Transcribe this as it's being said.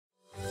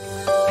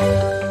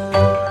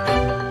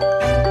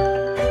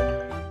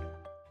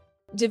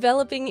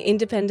Developing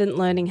independent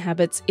learning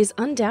habits is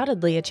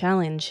undoubtedly a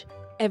challenge.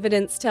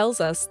 Evidence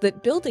tells us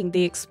that building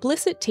the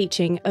explicit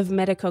teaching of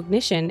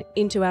metacognition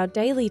into our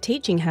daily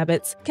teaching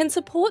habits can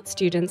support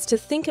students to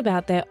think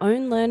about their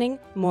own learning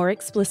more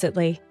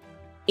explicitly.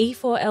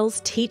 E4L's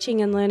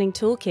Teaching and Learning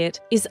Toolkit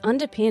is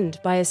underpinned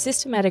by a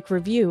systematic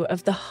review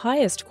of the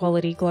highest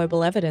quality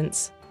global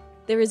evidence.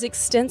 There is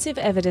extensive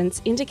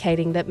evidence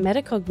indicating that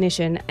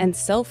metacognition and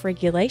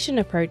self-regulation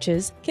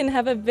approaches can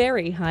have a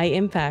very high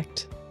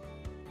impact.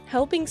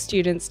 Helping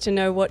students to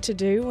know what to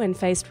do when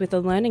faced with a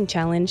learning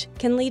challenge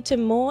can lead to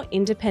more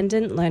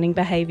independent learning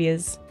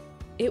behaviours.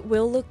 It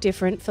will look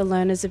different for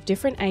learners of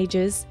different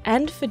ages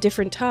and for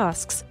different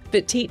tasks,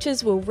 but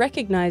teachers will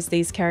recognise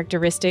these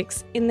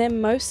characteristics in their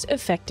most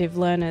effective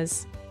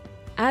learners.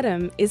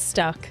 Adam is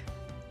stuck.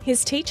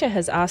 His teacher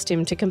has asked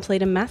him to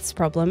complete a maths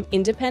problem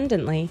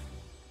independently.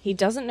 He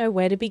doesn't know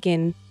where to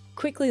begin,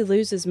 quickly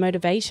loses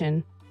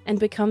motivation, and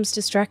becomes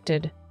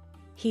distracted.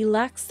 He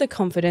lacks the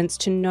confidence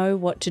to know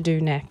what to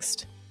do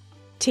next.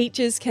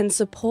 Teachers can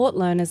support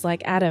learners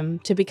like Adam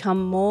to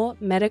become more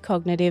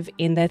metacognitive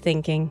in their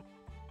thinking.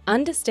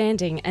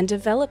 Understanding and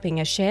developing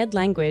a shared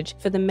language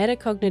for the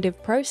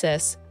metacognitive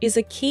process is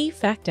a key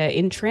factor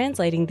in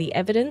translating the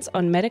evidence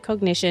on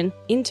metacognition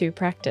into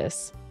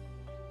practice.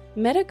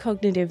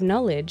 Metacognitive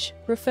knowledge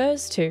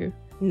refers to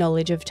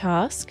knowledge of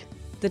task,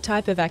 the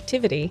type of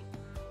activity,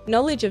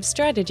 knowledge of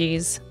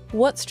strategies,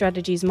 what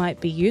strategies might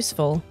be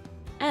useful,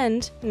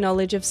 and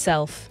knowledge of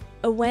self,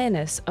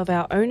 awareness of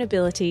our own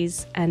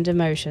abilities and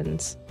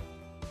emotions.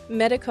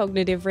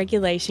 Metacognitive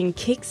regulation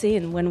kicks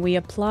in when we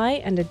apply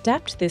and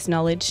adapt this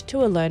knowledge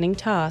to a learning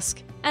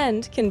task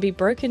and can be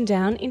broken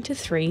down into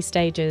 3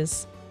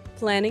 stages: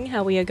 planning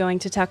how we are going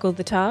to tackle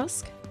the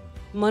task,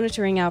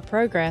 monitoring our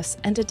progress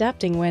and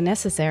adapting where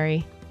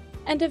necessary,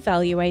 and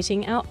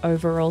evaluating our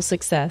overall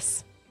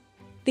success.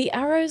 The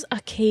arrows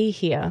are key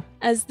here,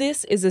 as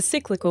this is a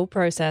cyclical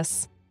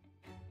process.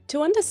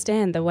 To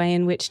understand the way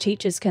in which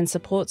teachers can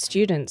support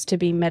students to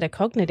be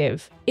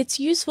metacognitive, it's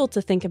useful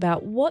to think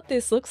about what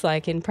this looks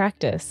like in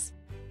practice.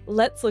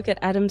 Let's look at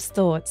Adam's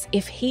thoughts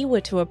if he were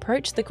to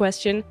approach the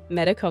question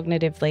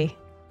metacognitively.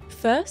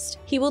 First,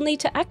 he will need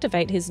to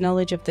activate his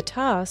knowledge of the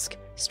task,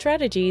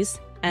 strategies,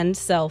 and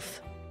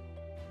self.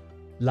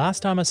 Last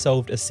time I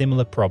solved a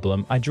similar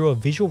problem, I drew a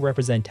visual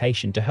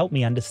representation to help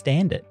me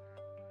understand it.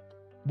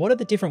 What are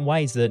the different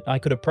ways that I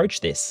could approach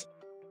this?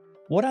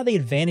 What are the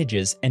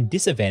advantages and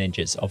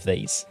disadvantages of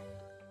these?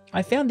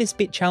 I found this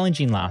bit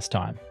challenging last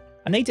time.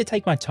 I need to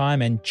take my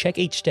time and check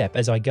each step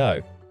as I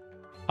go.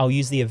 I'll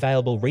use the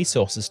available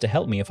resources to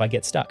help me if I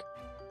get stuck.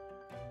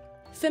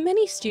 For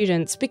many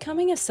students,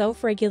 becoming a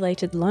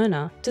self-regulated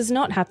learner does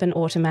not happen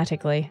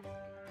automatically.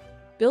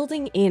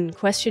 Building in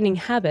questioning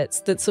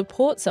habits that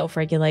support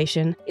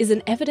self-regulation is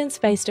an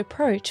evidence-based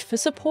approach for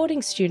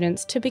supporting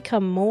students to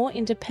become more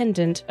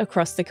independent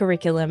across the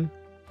curriculum.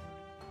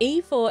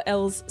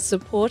 E4L's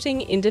Supporting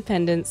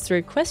Independence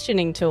Through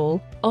Questioning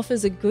tool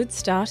offers a good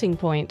starting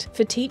point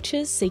for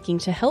teachers seeking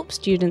to help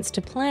students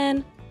to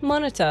plan,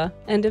 monitor,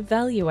 and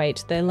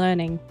evaluate their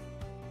learning.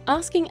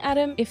 Asking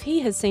Adam if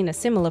he has seen a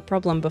similar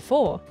problem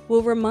before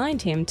will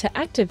remind him to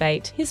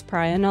activate his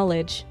prior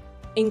knowledge.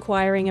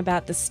 Inquiring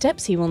about the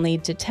steps he will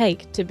need to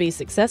take to be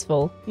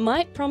successful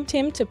might prompt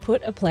him to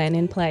put a plan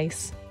in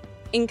place.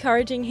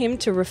 Encouraging him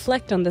to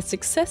reflect on the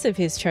success of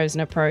his chosen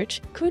approach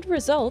could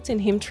result in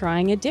him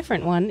trying a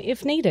different one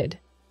if needed.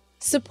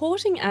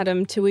 Supporting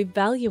Adam to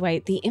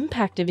evaluate the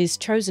impact of his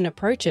chosen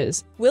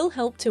approaches will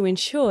help to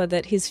ensure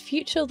that his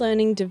future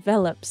learning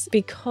develops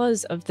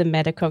because of the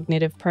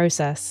metacognitive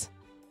process.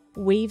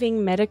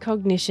 Weaving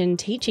metacognition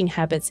teaching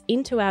habits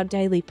into our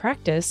daily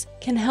practice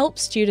can help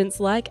students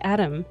like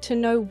Adam to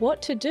know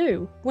what to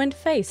do when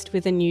faced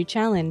with a new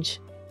challenge.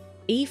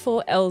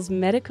 E4L's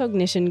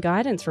Metacognition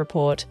Guidance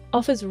Report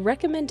offers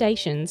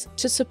recommendations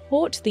to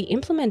support the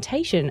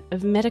implementation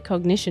of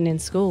metacognition in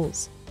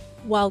schools.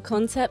 While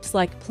concepts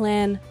like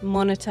plan,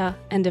 monitor,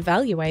 and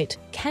evaluate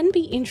can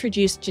be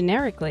introduced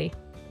generically,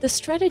 the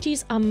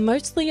strategies are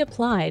mostly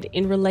applied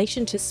in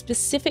relation to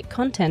specific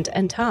content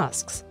and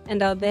tasks,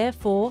 and are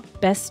therefore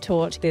best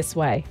taught this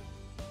way.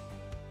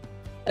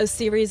 A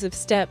series of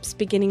steps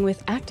beginning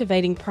with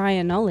activating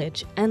prior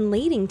knowledge and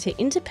leading to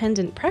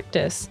independent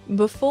practice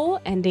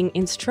before ending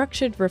in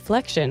structured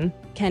reflection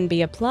can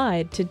be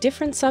applied to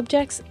different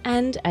subjects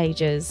and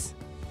ages.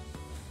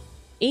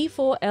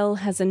 E4L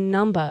has a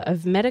number of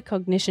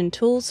metacognition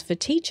tools for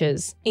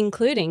teachers,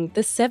 including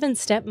the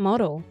 7-step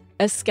model,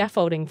 a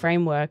scaffolding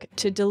framework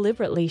to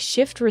deliberately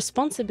shift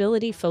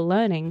responsibility for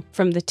learning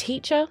from the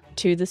teacher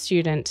to the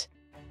student,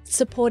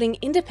 supporting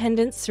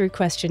independence through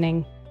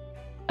questioning,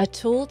 a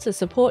tool to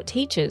support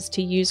teachers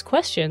to use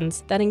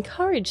questions that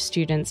encourage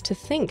students to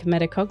think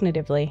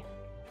metacognitively,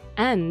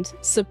 and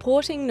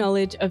supporting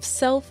knowledge of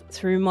self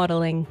through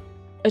modelling,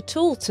 a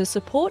tool to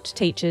support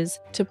teachers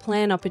to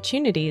plan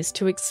opportunities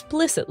to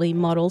explicitly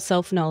model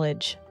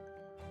self-knowledge.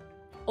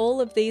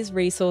 All of these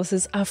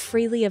resources are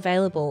freely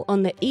available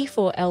on the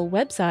E4L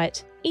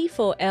website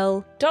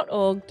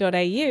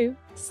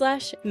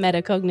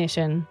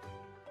e4l.org.au/metacognition.